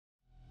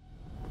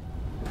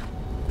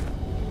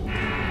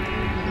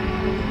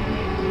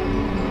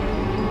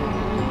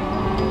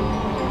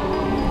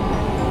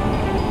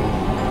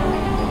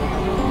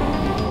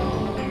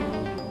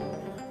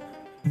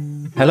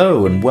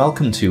Hello and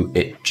welcome to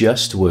It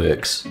Just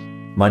Works.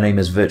 My name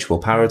is Virtual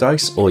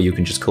Paradise, or you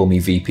can just call me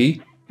VP.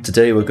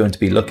 Today we're going to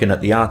be looking at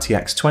the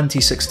RTX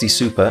 2060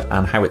 Super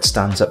and how it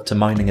stands up to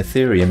mining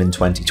Ethereum in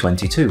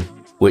 2022,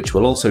 which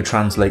will also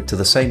translate to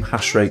the same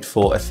hash rate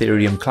for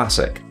Ethereum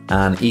Classic,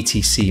 and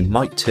ETC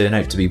might turn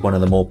out to be one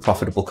of the more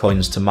profitable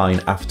coins to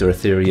mine after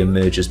Ethereum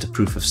merges to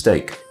Proof of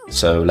Stake.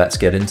 So let's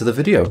get into the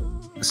video.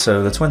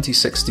 So the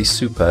 2060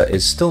 Super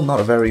is still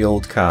not a very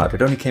old card.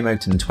 It only came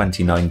out in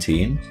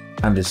 2019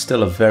 and is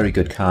still a very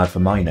good card for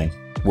mining.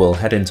 We'll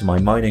head into my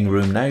mining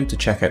room now to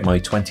check out my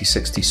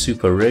 2060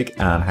 Super rig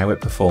and how it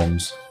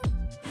performs.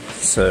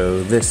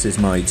 So this is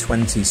my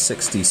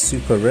 2060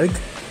 Super rig.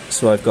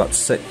 So I've got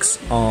 6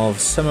 of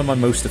some of my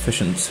most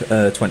efficient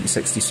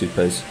 2060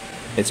 Supers.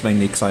 It's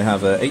mainly because I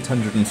have a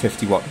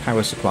 850 watt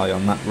power supply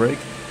on that rig,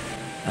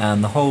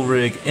 and the whole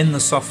rig in the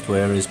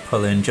software is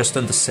pulling just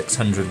under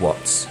 600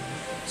 watts.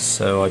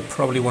 So I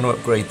probably want to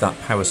upgrade that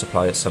power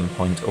supply at some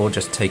point, or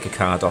just take a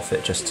card off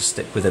it just to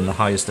stick within the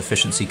highest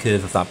efficiency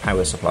curve of that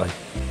power supply.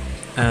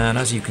 And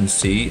as you can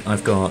see,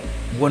 I've got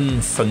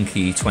one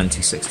funky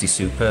 2060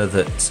 Super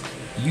that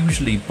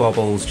usually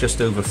bobbles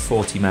just over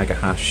 40 mega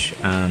hash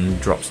and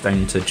drops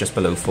down to just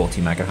below 40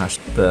 mega hash,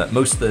 but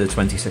most of the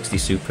 2060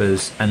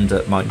 Supers end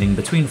up mining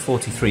between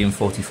 43 and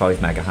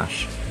 45 mega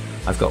hash.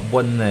 I've got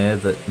one there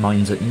that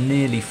mines at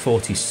nearly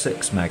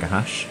 46 mega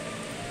hash.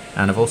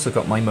 And I've also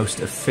got my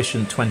most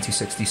efficient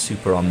 2060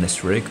 Super on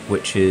this rig,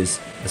 which is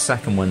the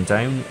second one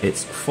down.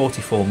 It's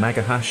 44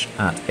 mega hash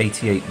at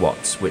 88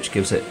 watts, which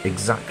gives it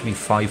exactly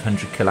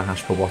 500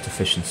 kilohash per watt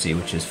efficiency,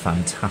 which is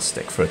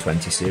fantastic for a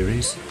 20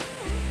 series.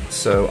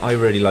 So I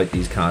really like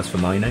these cards for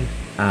mining,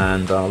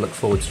 and I'll look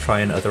forward to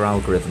trying other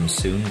algorithms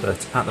soon,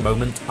 but at the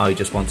moment I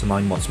just want to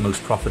mine what's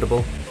most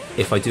profitable.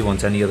 If I do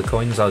want any other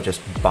coins, I'll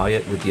just buy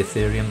it with the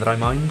Ethereum that I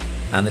mine.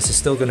 And this is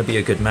still going to be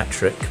a good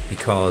metric,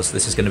 because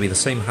this is going to be the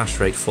same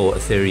hash rate for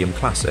Ethereum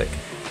Classic.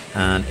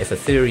 And if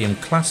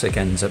Ethereum Classic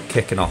ends up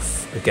kicking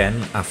off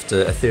again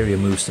after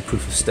Ethereum moves to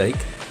Proof of Stake,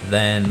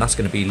 then that's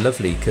going to be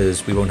lovely,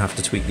 because we won't have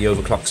to tweak the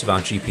overclocks of our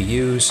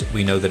GPUs.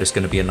 We know that it's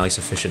going to be a nice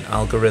efficient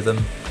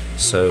algorithm,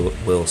 so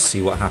we'll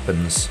see what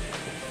happens.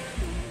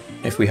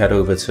 If we head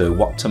over to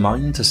What to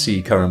Mine to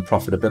see current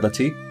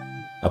profitability,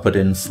 I put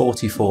in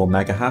 44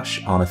 mega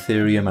hash on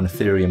Ethereum and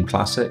Ethereum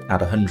Classic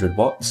at 100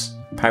 watts.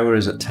 Power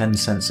is at 10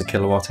 cents a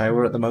kilowatt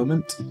hour at the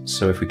moment,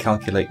 so if we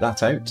calculate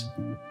that out,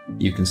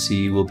 you can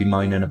see we'll be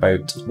mining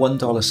about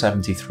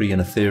 $1.73 in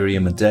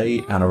Ethereum a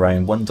day and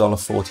around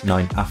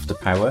 $1.49 after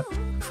power,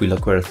 if we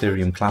look where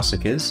Ethereum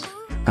Classic is.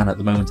 And at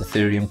the moment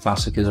Ethereum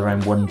Classic is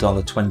around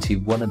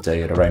 $1.21 a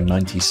day at around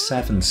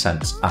 97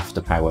 cents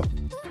after power.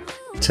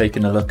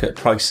 Taking a look at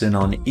pricing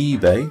on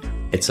eBay,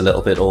 it's a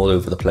little bit all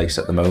over the place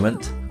at the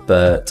moment.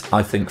 But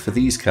I think for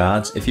these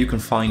cards, if you can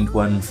find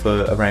one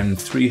for around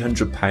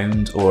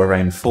 £300 or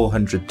around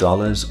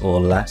 $400 or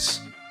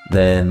less,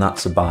 then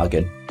that's a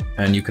bargain.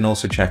 And you can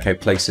also check out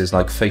places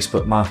like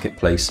Facebook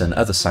Marketplace and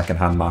other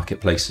secondhand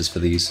marketplaces for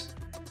these.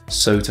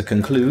 So to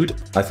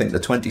conclude, I think the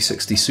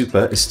 2060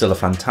 Super is still a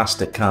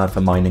fantastic card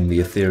for mining the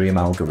Ethereum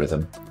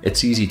algorithm.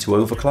 It's easy to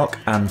overclock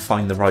and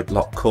find the right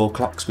lock core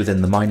clocks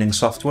within the mining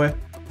software.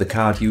 The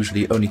card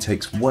usually only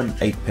takes one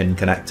 8-pin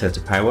connector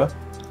to power,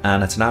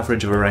 and at an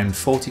average of around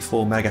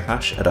 44 mega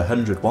hash at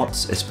 100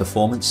 watts, its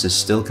performance is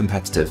still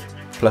competitive.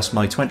 Plus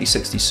my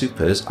 2060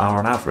 Supers are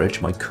on average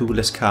my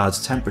coolest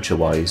cards temperature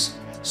wise,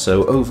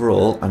 so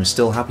overall I'm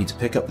still happy to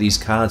pick up these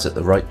cards at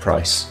the right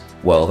price.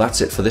 Well,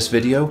 that's it for this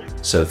video,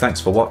 so thanks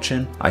for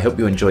watching. I hope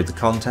you enjoyed the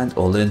content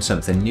or learned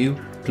something new.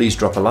 Please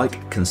drop a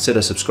like,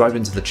 consider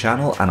subscribing to the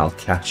channel, and I'll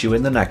catch you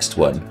in the next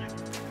one.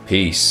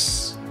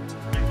 Peace.